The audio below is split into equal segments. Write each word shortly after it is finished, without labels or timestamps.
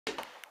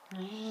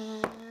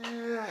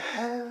Yeah,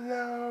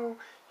 hello,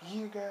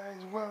 you guys.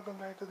 Welcome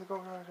back to the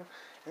Golden Roger,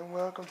 and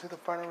welcome to the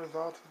final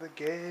results of the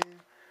game.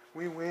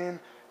 We win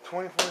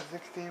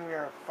 24-16. We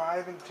are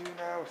 5-2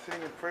 now. We're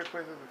sitting in first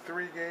place of the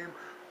 3-game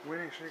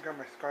winning streak. Got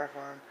my scarf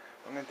on.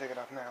 I'm gonna take it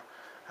off now.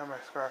 Have my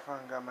scarf on.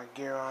 Got my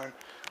gear on.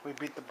 We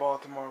beat the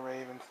Baltimore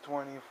Ravens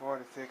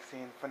 24-16.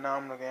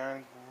 Phenomenal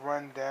game.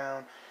 Run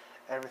down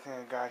everything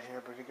I got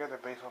here. But if you guys are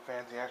baseball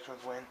fans, the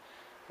Astros win.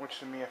 Which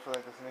to me, I feel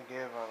like that's going to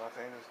give Los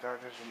Angeles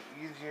Dodgers an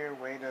easier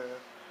way to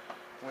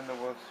win the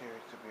World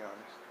Series, to be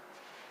honest.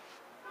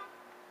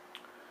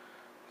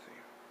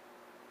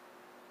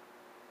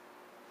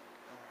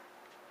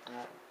 Let's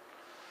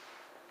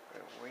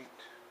see. Wait.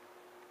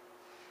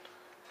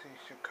 See,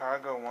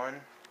 Chicago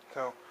won.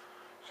 So,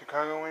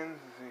 Chicago wins.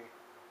 Let's see.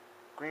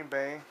 Green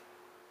Bay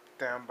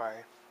down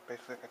by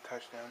basically like a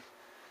touchdown.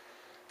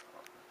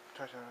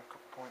 Touchdown, a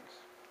couple points.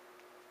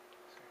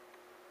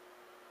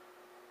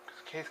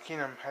 Because Case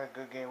Keenum had a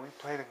good game. We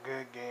played a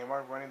good game.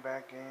 Our running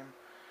back game.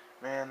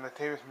 Man,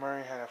 Latavius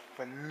Murray had a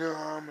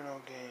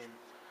phenomenal game.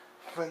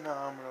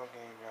 Phenomenal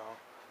game, y'all.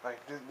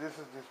 Like, this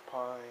is just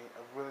probably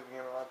a really good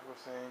game. A lot of people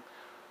saying,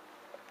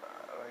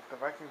 like, the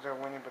Vikings are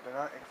winning, but they're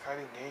not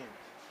exciting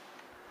games.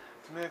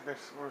 To me, like,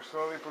 we're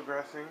slowly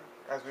progressing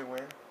as we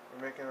win.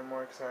 We're making them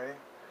more exciting.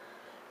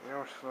 You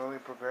know, we're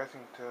slowly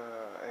progressing to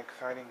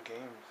exciting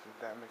games. Does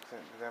that make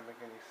sense? Does that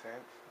make any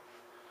sense?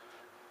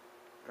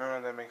 I don't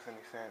know if that makes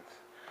any sense.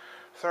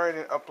 Sorry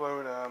I didn't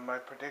upload my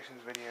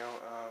predictions video.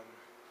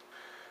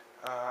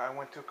 I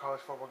went to a college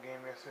football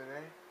game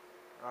yesterday.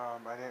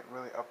 I didn't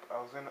really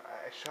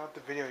I shot the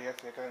video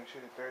yesterday. I couldn't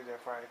shoot it Thursday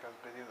or Friday because I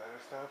was busy with other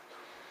stuff.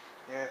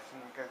 Yes,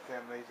 and you guys say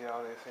I'm lazy,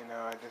 all this,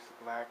 I just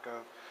lack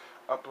of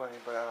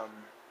uploading. But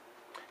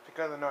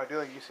because I know I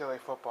do like UCLA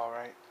football,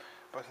 right?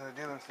 But since I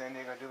do live in San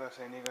Diego, I do love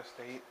San Diego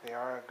State. They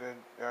are a good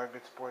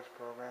sports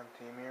program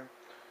team here.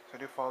 So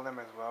I do follow them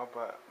as well.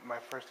 But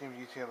my first team is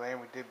UCLA,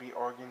 and we did beat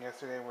Oregon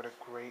yesterday with a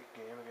great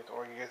game against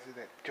Oregon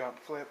yesterday. That jump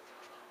flip.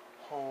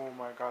 Oh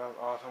my God, that was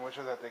awesome. Wish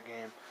I was at the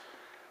game.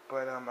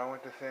 But I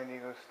went to San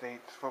Diego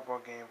State's football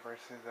game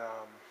versus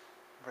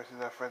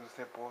Fresno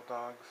State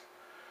Bulldogs,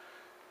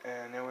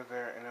 and it was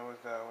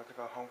what's it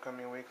called,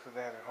 homecoming week. So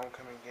they had a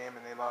homecoming game,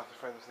 and they lost to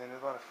Fresno State.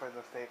 There's a lot of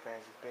Fresno State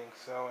fans just being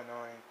so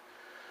annoying.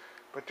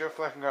 But Joe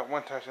Flacco got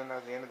one touchdown.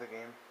 That was the end of the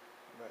game.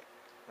 But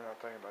we're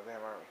not talking about them,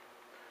 are we?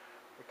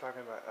 We're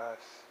talking about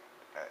us.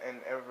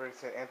 And everybody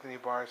said Anthony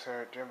Barr's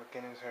hurt, Jerry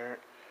McKinnon's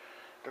hurt,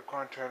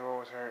 Daquan Treadwell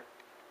was hurt.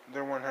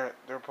 They weren't hurt.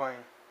 They were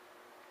playing.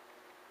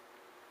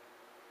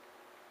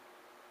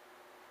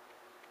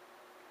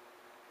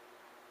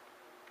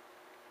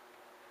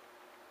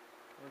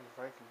 Where's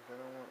the Vikings? I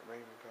don't want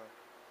Ravens on.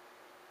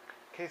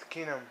 Case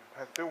Keenum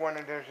has threw one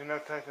interception, no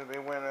touchdowns. They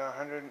went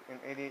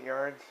 188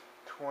 yards,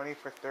 20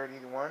 for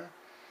 31.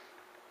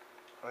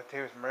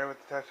 Latavius Murray with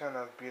the touchdown,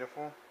 that was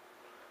beautiful.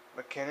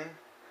 McKinnon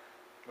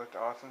looked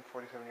awesome,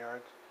 47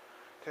 yards.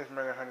 Latavius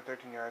Murray got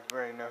 113 yards. We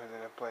already know who's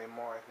going to play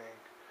more, I think.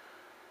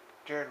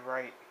 Jared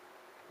Wright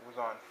was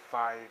on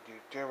fire,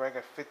 dude. Jared Wright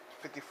got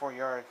 54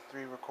 yards,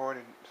 3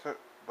 recorded,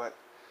 but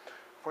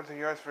 42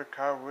 yards for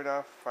Kyle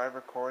Rudolph, 5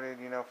 recorded.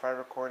 5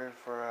 recorded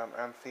for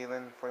Adam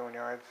Thielen, 41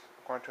 yards.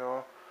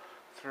 Quantrill,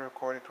 3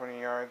 recorded, 20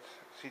 yards.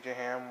 C.J.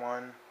 Ham,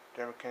 1.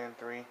 Jerry McKinnon,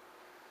 3.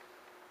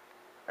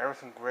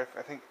 Everson Griffin,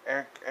 I think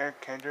Eric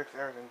Kendricks,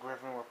 Everson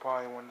Griffin were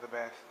probably one of the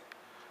best.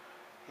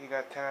 He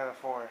got 10 out of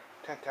 4.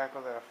 10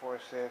 tackles out of 4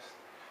 assists.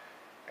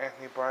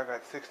 Anthony Barr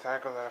got 6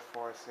 tackles out of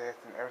 4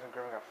 assists. And Everson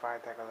Griffin got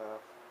 5 tackles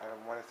out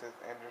of 1 assist.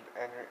 Andrew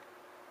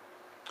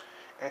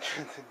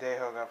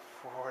Tadejo got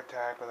 4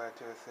 tackles out of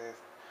 2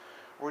 assists.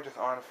 We're just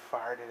on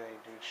fire today,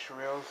 dude.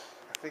 Shrills,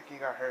 I think he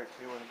got hurt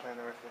too when playing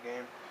the rest of the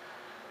game.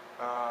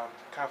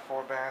 Kyle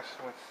Forbass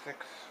went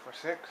 6 for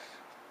 6.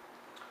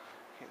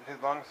 His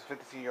longest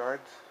 52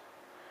 yards.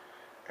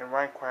 And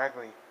Ryan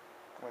Quagley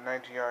went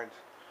 92 yards.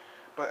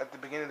 But at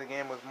the beginning of the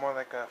game, it was more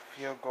like a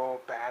field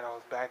goal battle.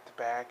 It was back to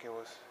back. It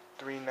was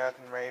 3-0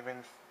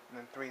 Ravens, and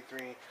then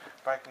 3-3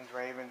 Vikings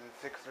Ravens, and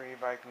 6-3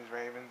 Vikings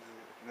Ravens,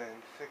 and then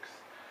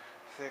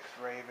 6-6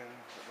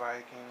 Ravens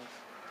Vikings.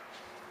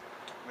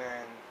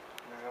 Then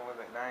it was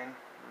like 9-6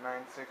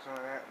 on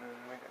that, and then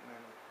we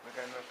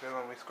got another field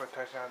goal, and we scored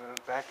touchdowns, and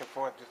it was back and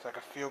forth, just like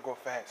a field goal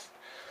fest.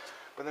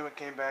 But then we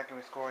came back and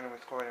we scored,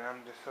 and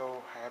I'm just so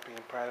happy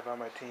and proud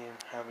about my team,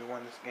 how we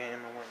won this game,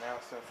 and we're now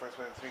still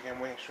first with a 3-game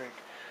winning streak.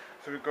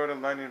 So we go to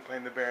London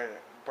playing the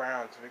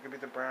Browns. If we can beat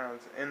the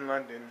Browns in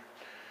London,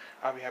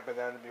 I'll be happy with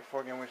that. It'll be a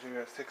 4-game winning streak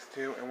at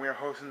 6-2, and we are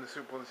hosting the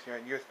Super Bowl this year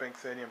at US Bank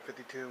Stadium,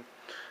 52.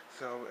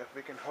 So if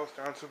we can host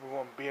our own Super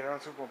Bowl and beat our own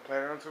Super Bowl and play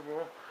our own Super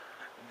Bowl,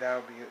 that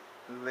would be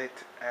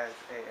lit as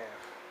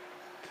AF.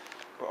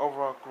 But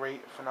overall,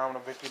 great,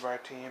 phenomenal victory by our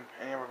team.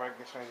 Any of our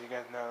Vikings fans, you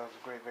guys know that was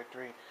a great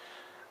victory.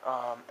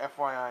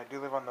 FYI, I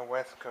do live on the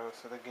West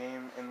Coast, so the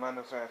game in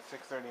London starts at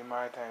 6:30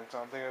 my time, so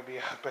I'm thinking I'll be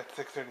up at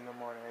 6:30 in the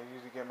morning. I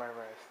usually get my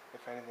rest.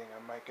 If anything, I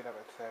might get up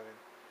at 7.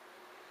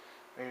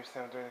 Maybe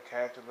 7:30 to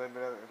catch a little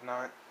bit of it. If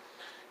not,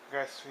 if you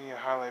guys see a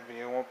highlight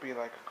video, it won't be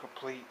like a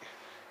complete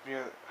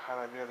video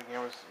highlight video of the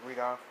game, just read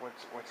off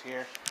what's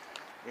here,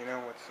 you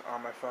know, what's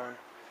on my phone.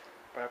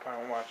 But I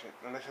probably won't watch it.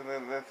 Unless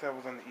let's say it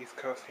was on the East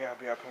Coast, yeah, I'll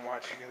be up and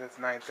watching because it's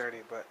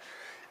 9:30. But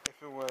if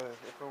it was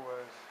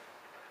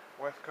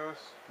West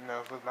Coast,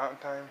 no. If it was Mountain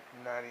Time,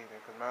 not either,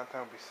 because Mountain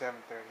Time would be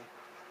 7:30.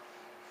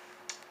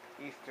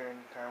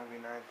 Eastern Time would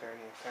be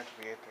 9:30, and Central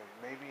would be 8:30.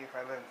 Maybe if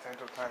I live in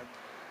Central Time,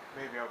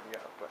 maybe I'll be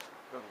up, but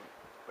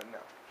no.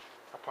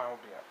 I probably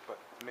won't be up, but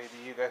maybe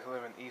you guys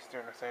live in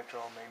Eastern or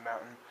Central, maybe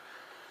Mountain.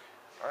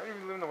 Or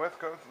even live in the West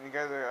Coast and you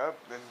guys are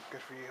up, then good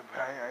for you.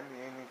 But I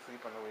need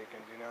sleep on the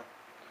weekends, you know.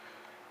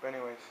 But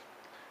anyways,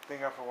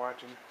 thank y'all for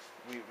watching.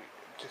 We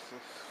just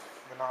this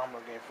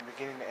phenomenal game from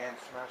beginning to end,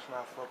 smash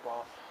mouth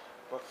football,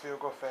 but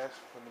field goal fest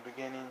from the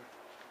beginning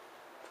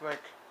to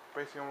like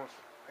basically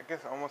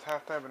almost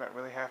halftime, but not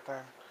really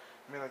halftime.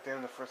 Maybe like the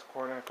end of the first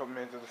quarter and a couple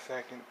minutes of the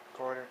second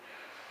quarter.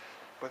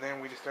 But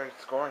then we just started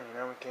scoring, you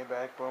know. We came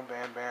back, boom,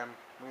 bam, bam.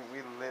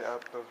 We lit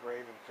up those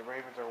Ravens. The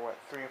Ravens are what,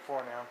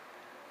 3-4 now,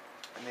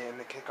 and then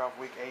they kick off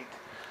week 8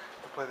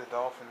 to play the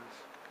Dolphins.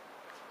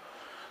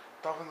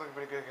 Dolphins looking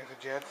pretty good against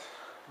the Jets.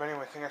 But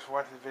anyway, thank you guys for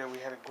watching this video. We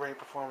had a great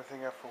performance.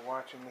 Thank you guys for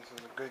watching. This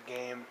is a good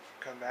game.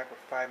 Come back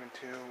with 5-2.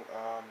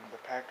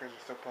 The Packers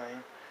are still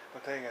playing.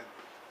 I'll tell you guys,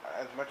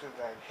 as much as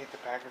I hate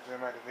the Packers in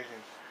my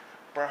division,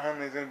 Brett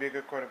Hundley is going to be a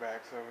good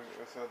quarterback. So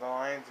the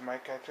Lions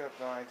might catch up.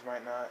 The Lions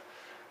might not.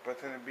 But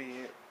it's going to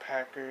be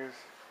Packers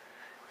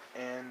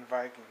and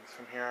Vikings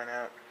from here on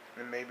out.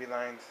 And maybe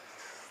Lions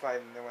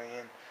sliding their way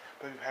in.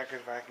 But Packers,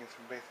 Vikings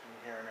from basically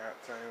from here on out.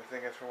 So anyway,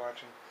 thank you guys for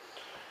watching.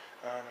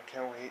 I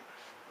can't wait.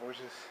 I wish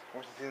this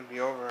season be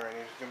over and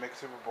they're just going to make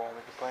Super Bowl. And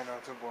they can play our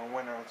own Super Bowl and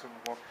win our own Super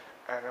Bowl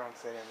at our own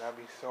stadium. That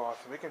would be so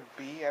awesome. We can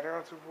be at our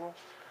own Super Bowl,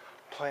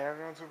 play at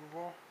our own Super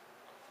Bowl,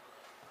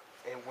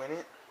 and win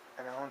it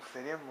at our own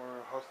stadium.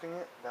 We're hosting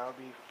it. That would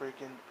be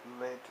freaking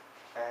lit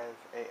as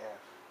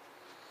AF.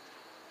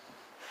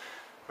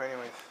 But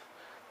anyways,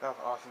 that was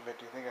an awesome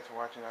victory. Thank you guys for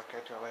watching. I'll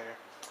catch y'all later.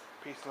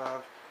 Peace,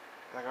 love.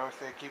 Like I always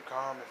say, keep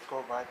calm. Let's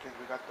go Vikings.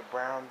 We got the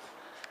Browns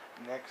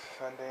next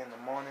Sunday in the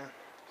morning.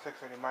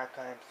 6:30 my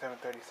time,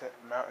 7:30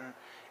 Mountain,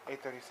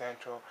 8:30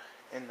 Central,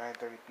 and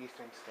 9:30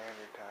 Eastern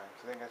Standard Time.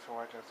 So thank you guys for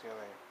watching. I'll see you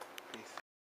later. Peace.